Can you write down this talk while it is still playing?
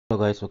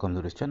guys, welcome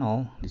to this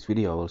channel. This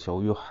video I will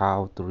show you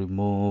how to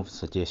remove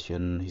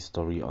suggestion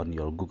history on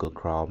your Google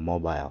Chrome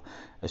mobile,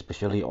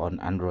 especially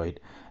on Android.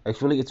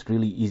 Actually, it's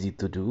really easy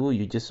to do.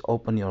 You just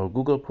open your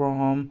Google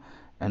Chrome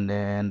and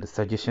then the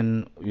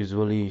suggestion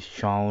usually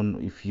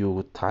shown if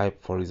you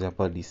type, for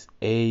example, this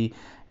A,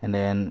 and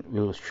then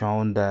will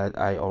shown that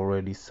I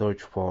already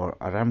searched for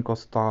Aramco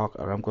stock,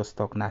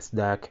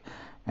 Nasdaq,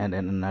 and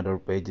then another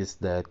pages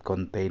that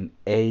contain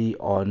A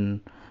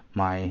on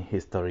my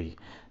history.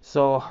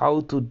 So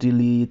how to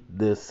delete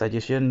the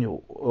suggestion?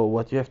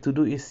 What you have to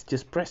do is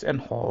just press and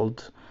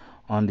hold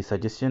on the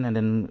suggestion, and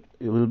then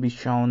it will be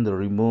shown the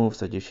remove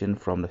suggestion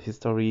from the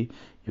history.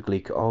 You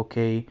click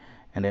OK,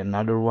 and then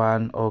another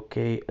one,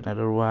 OK,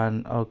 another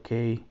one,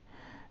 OK,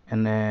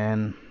 and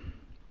then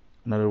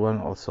another one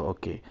also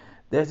OK.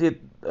 That's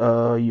it.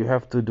 You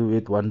have to do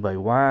it one by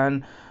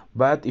one.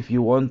 But if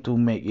you want to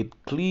make it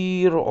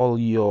clear all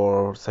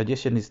your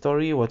suggestion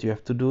history, what you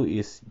have to do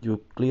is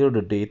you clear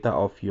the data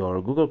of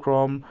your Google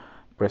Chrome,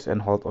 press and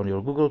hold on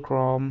your Google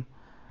Chrome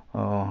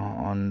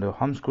on the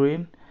home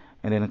screen,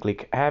 and then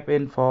click app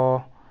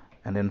info,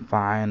 and then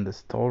find the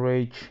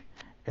storage,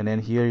 and then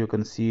here you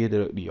can see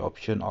the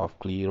option of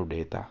clear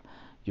data.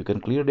 You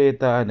can clear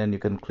data, and then you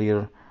can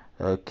clear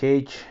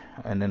cache,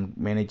 and then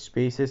manage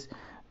spaces.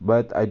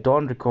 But I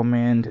don't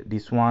recommend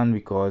this one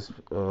because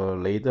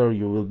later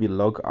you will be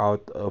logged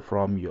out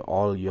from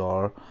all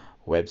your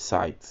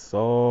websites.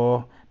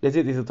 So that's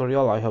it, this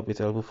tutorial. I hope it's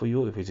helpful for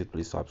you. If it's,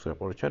 please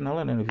subscribe our channel,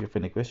 and then if you have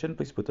any question,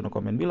 please put in a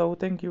comment below.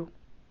 Thank you.